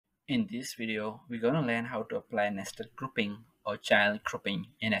In this video, we're going to learn how to apply nested grouping or child grouping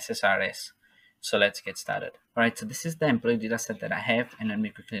in SSRS. So let's get started. Alright, so this is the employee data set that I have, and let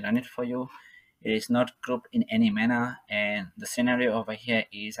me quickly run it for you. It is not grouped in any manner, and the scenario over here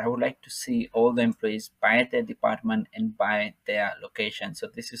is I would like to see all the employees by their department and by their location. So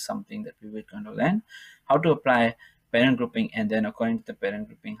this is something that we will going to learn how to apply parent grouping, and then according to the parent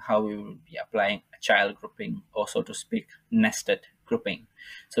grouping, how we will be applying a child grouping, or so to speak, nested grouping.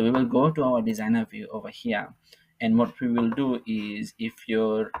 So we will go to our designer view over here, and what we will do is, if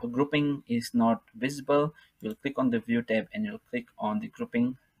your grouping is not visible, you'll click on the view tab and you'll click on the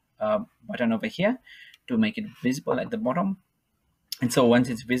grouping button over here to make it visible at the bottom. And so once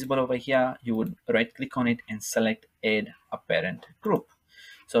it's visible over here, you would right click on it and select add a parent group.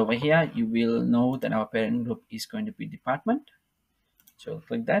 So over here you will know that our parent group is going to be department. So we'll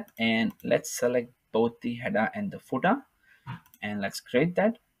click that, and let's select both the header and the footer, and let's create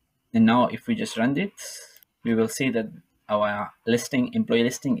that. And now if we just run this, we will see that our employee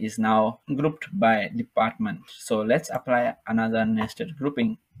listing is now grouped by department. So let's apply another nested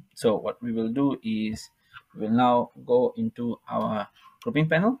grouping. So what we will do is we will now go into our grouping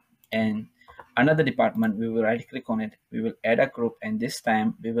panel, and under the department we will right click on it, we will add a group, and this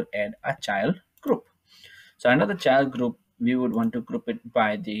time we will add a child group. So under the child group, we would want to group it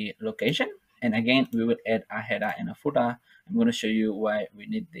by the location, and again we will add a header and a footer. I'm going to show you why we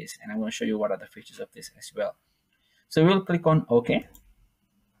need this, and I'm going to show you what are the features of this as well. So we'll click on OK.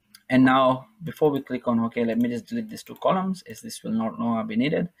 And now before we click on OK, let me just delete these two columns, as this will not longer be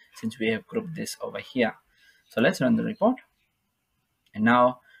needed since we have grouped this over here. So let's run the report. And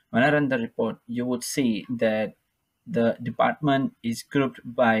now when I run the report, you would see that the department is grouped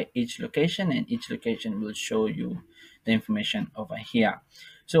by each location, and each location will show you the information over here.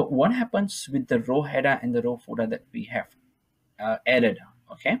 So what happens with the row header and the row footer that we have added?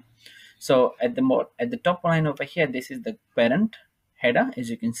 Okay, so at the top line over here, this is the parent header, as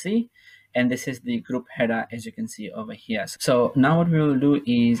you can see, and this is the group header, as you can see over here. So now what we will do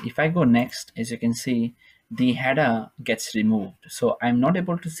is, if I go next, as you can see, the header gets removed. So I'm not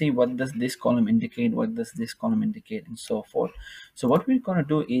able to see what does this column indicate, what does this column indicate, and so forth. So what we're going to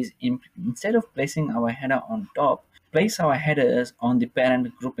do is, instead of placing our header on top, place our headers on the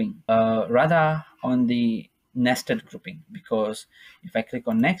parent grouping, rather on the nested grouping, because if I click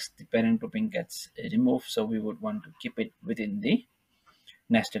on next, the parent grouping gets removed. So we would want to keep it within the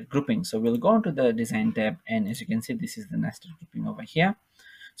nested grouping. So we'll go into the design tab, and as you can see, this is the nested grouping over here.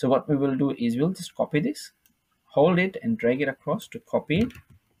 So what we will do is we'll just copy this, hold it and drag it across to copy it,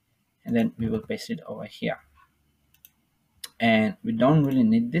 and then we will paste it over here. And we don't really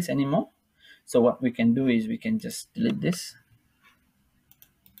need this anymore. So what we can do is we can just delete this,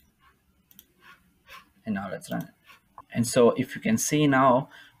 and now let's run it. And so if you can see now,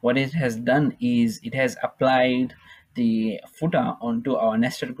 what it has done is it has applied the footer onto our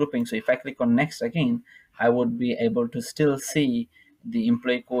nested grouping. So if I click on next again, I would be able to still see the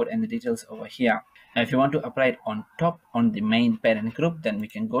employee code and the details over here. Now if you want to apply it on top on the main parent group, then we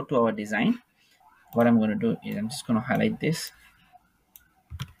can go to our design. What I'm going to do is I'm just going to highlight this,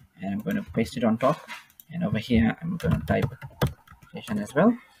 and I'm going to paste it on top, and over here I'm going to type location as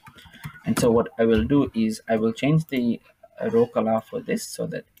well. And so what I will do is I will change the row color for this so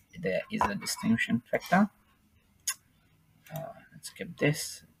that there is a distinction factor. Let's keep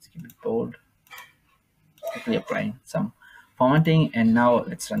this, let's keep it bold, quickly applying some formatting, and now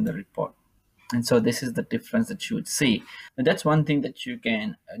let's run the report. And so this is the difference that you would see. Now that's one thing that you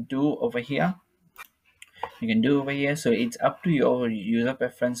can do over here. So it's up to your user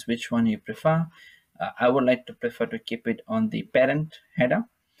preference which one you prefer. I would like to prefer to keep it on the parent header.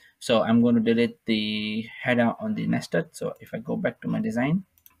 So I'm going to delete the header on the nested. So if I go back to my design,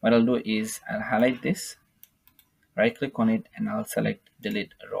 what I'll do is I'll highlight this, right click on it, and I'll select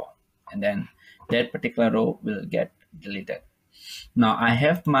delete row, and then that particular row will get deleted. Now I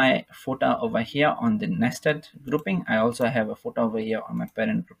have my footer over here on the nested grouping. I also have a footer over here on my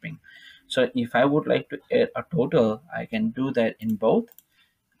parent grouping. So if I would like to add a total, I can do that in both,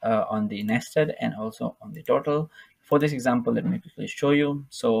 on the nested and also on the total. For this example, let me quickly show you.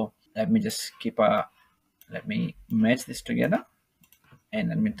 So let me just let me match this together, and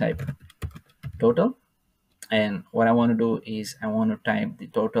let me type total. And what I want to do is I want to type the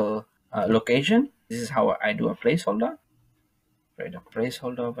total location. This is how I do a placeholder. Create a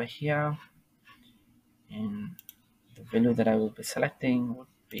placeholder over here, and the value that I will be selecting would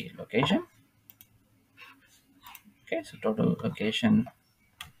be location. Okay, so total location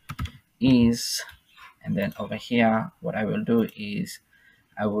is, and then over here what I will do is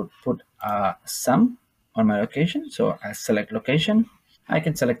I would put a sum on my location. So I select location, I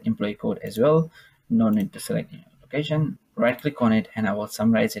can select employee code as well. No need to select location. Right click on it and I will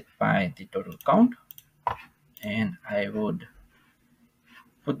summarize it by the total count. And I would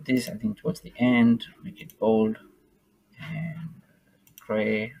put this, I think, towards the end, make it bold and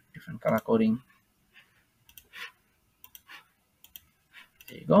gray, different color coding.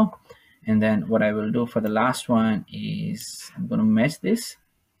 There you go. And then what I will do for the last one is I'm going to match this.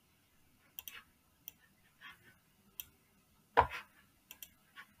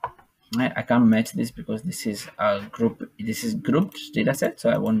 I can't match this because this is a group. This is grouped data set, so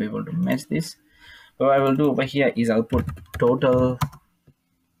I won't be able to match this. But what I will do over here is I'll put total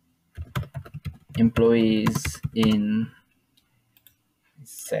employees in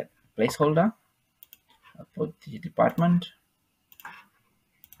set placeholder. I'll put the department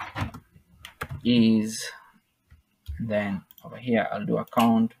is, then over here I'll do a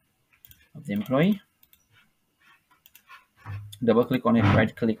count of the employee. Double click on it,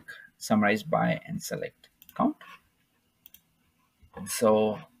 right click, summarize by, and select count. And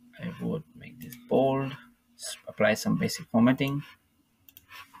so I would make this bold, apply some basic formatting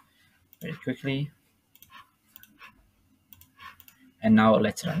very quickly. And now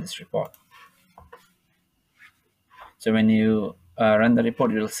let's run this report. So when you run the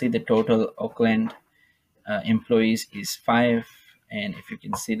report, you'll see the total Oakland employees is 5. And if you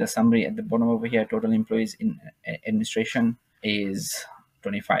can see the summary at the bottom over here, total employees in administration is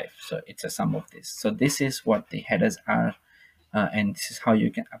 25. So it's a sum of this. So this is what the headers are. And this is how you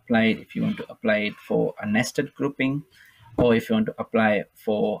can apply it if you want to apply it for a nested grouping, or if you want to apply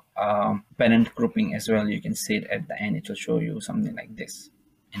for parent grouping as well. You can see it at the end. It will show you something like this.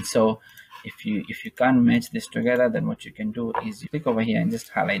 And so if you can't match this together, then what you can do is you click over here and just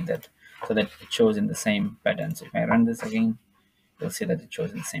highlight that so that it shows in the same pattern. So if I run this again, you'll see that it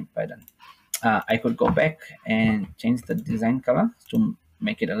shows in the same pattern. I could go back and change the design color to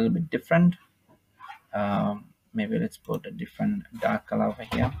make it a little bit different. Maybe let's put a different dark color over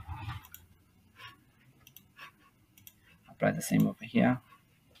here. Apply the same over here.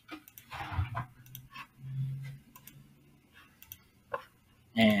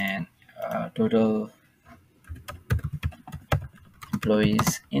 And total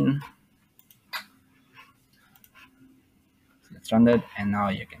employees in. So let's run that, and now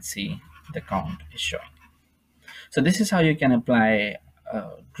you can see the count is showing. So this is how you can apply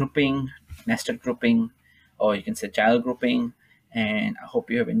grouping, nested grouping, or you can say child grouping. And I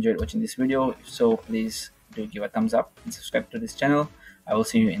hope you have enjoyed watching this video. If so, please do give a thumbs up and subscribe to this channel. I will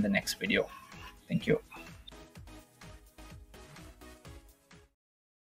see you in the next video. Thank you.